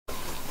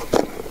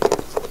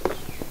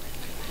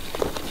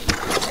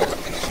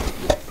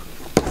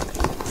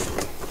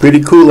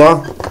Pretty cool,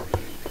 huh?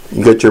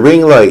 You got your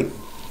ring light,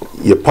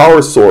 your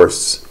power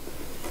source,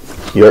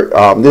 your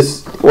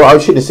well, I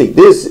shouldn't say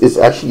this is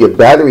actually your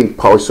battery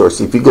power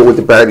source. If you go with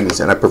the batteries,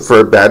 and I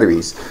prefer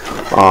batteries,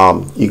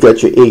 you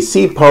got your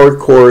AC power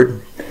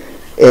cord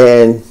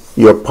and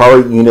your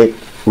power unit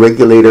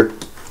regulator,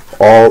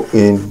 all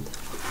in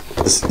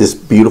this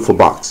beautiful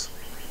box.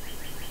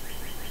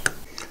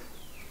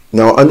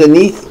 Now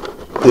underneath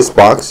this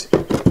box,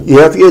 you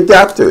have your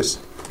adapters.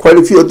 Quite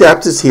a few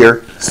adapters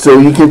here, so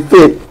you can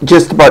fit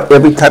just about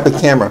every type of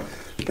camera.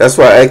 That's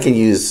why I can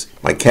use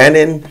my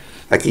Canon,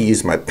 I can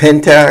use my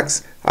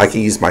Pentax, I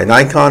can use my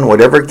Nikon,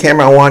 whatever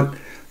camera I want.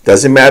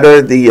 Doesn't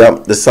matter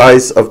the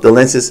size of the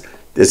lenses.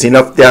 There's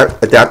enough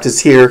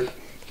adapters here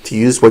to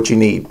use what you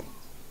need.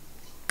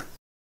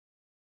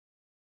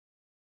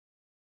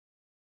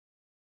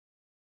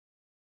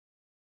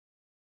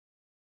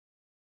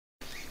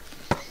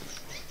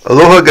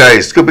 Aloha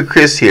guys, Scuba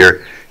Chris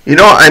here. You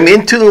know, I'm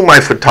into my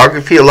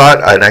photography a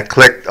lot, and I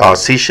collect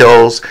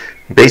seashells,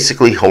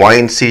 basically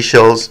Hawaiian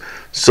seashells.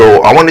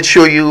 So I want to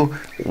show you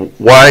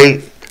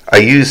why I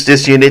use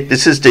this unit.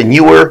 This is the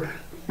newer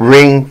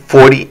Ring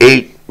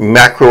 48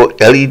 macro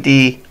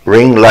LED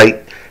ring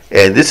light,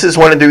 and this is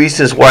one of the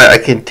reasons why I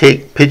can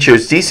take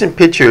pictures, decent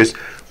pictures,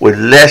 with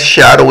less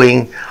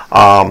shadowing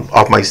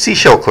of my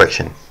seashell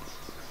collection.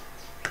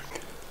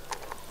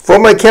 For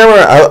my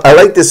camera, I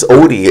like this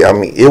Odie. I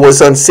mean, it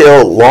was on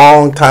sale a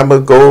long time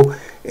ago,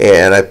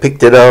 and I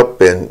picked it up,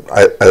 and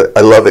I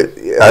love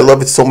it. I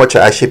love it so much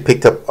I actually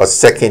picked up a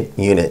second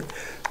unit.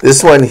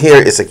 This one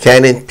here is a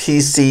Canon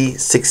PC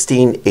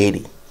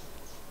 1680.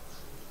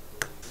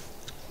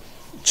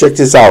 Check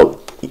this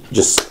out.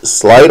 Just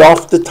slide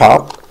off the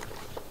top.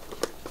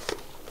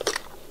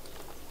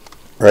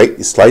 Right,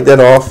 you slide that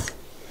off,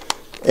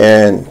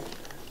 and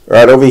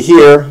right over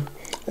here,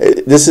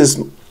 this is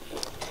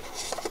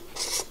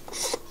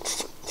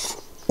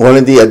one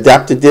of the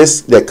adapter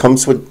discs that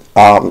comes with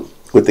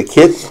the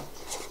kit,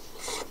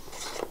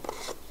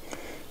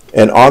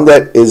 and on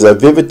that is a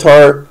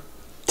Vivitar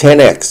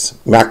 10X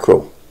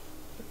macro.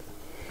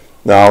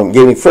 Now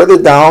getting further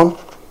down,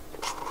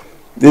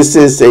 this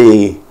is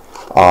a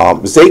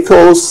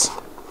Zeikos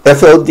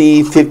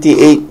FLD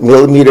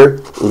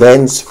 58mm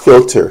lens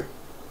filter.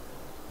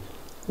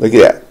 Look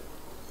at that.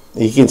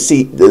 You can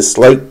see the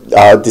slight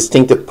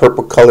distinctive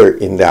purple color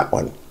in that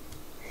one.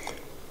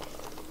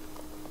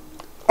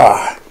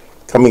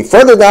 Coming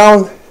further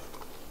down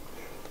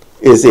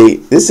is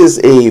this is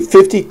a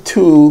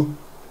 52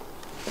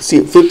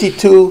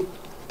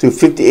 to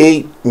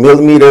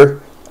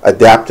 58mm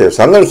adapter.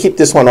 So I'm going to keep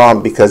this one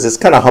on because it's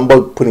kind of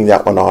humble putting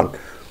that one on.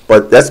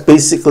 But that's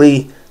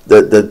basically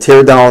the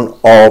tear down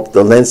of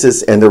the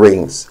lenses and the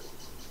rings.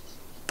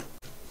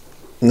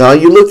 Now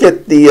you look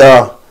at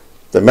the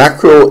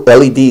macro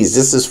LEDs.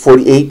 This is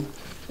 48,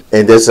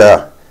 and there's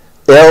a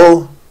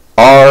L,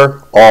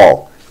 R,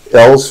 all.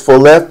 L's for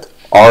left,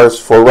 R's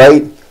for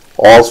right,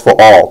 all's for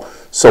all.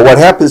 So what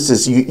happens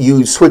is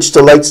you switch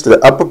the lights to the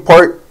upper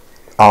part,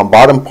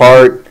 bottom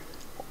part,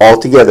 all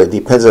together.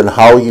 Depends on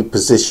how you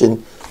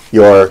position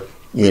your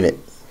unit.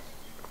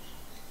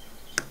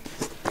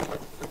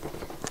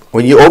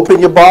 When you open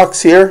your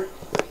box here,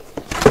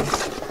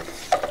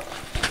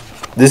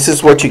 this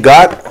is what you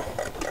got.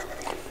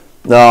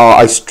 Now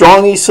I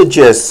strongly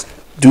suggest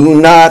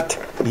do not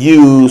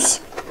use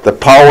the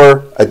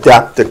power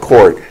adapter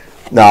cord.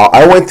 Now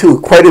I went through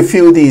quite a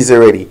few of these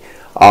already.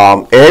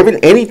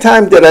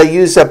 Anytime that I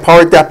use that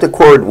power adapter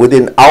cord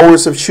within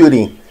hours of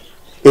shooting,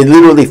 it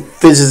literally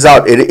fizzes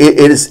out. It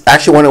is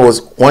actually, when it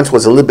was once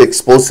was a little bit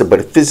explosive, but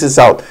it fizzes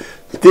out.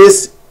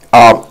 This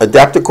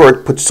adapter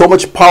cord puts so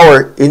much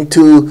power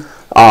into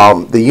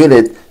the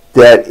unit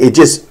that it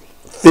just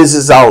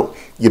fizzes out.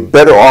 You're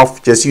better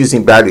off just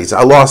using batteries.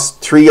 I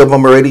lost 3 of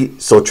them already,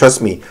 so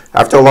trust me.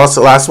 After I lost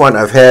the last one,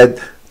 I've had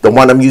the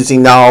one I'm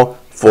using now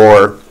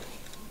for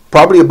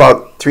probably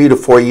about 3 to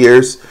 4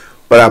 years,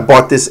 but I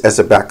bought this as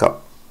a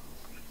backup.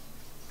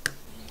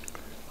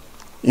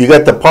 You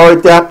got the power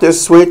adapter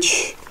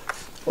switch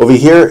over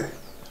here.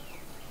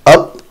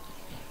 Up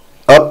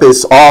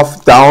is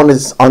off, down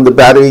is on the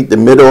battery, the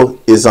middle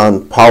is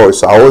on power,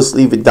 so I always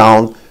leave it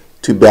down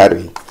to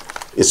battery.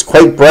 It's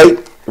quite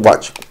bright.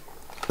 Watch,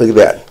 look at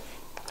that.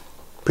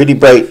 Pretty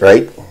bright,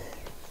 right?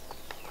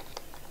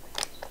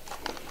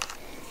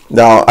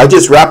 Now I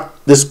just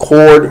wrapped this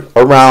cord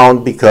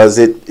around because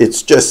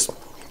it's just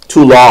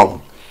too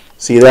long.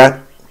 See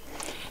that?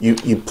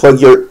 You plug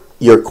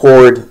your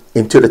cord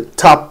into the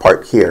top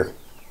part here,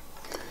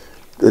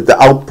 the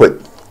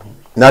output,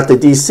 not the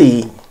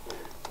DC,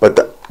 but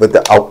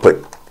the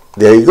output.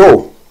 There you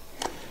go.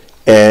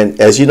 And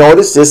as you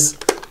notice, this,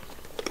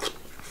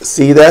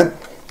 see that,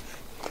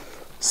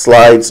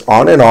 slides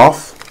on and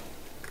off.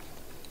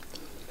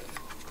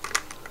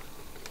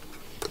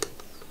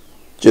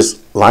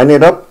 Just line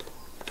it up.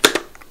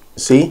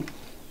 See?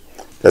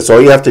 That's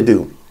all you have to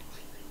do.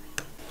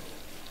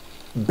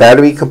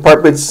 Battery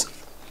compartments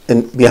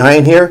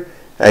behind here,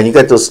 and you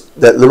got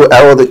that little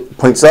arrow that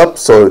points up,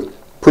 so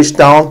push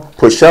down,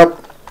 push up.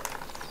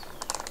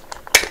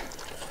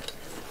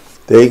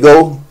 There you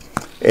go.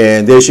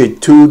 And there's your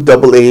two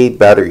AA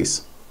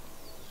batteries.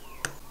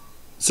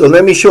 So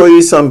let me show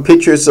you some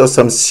pictures of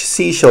some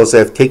seashells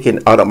I've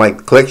taken out of my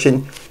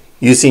collection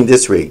using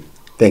this rig.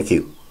 Thank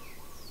you.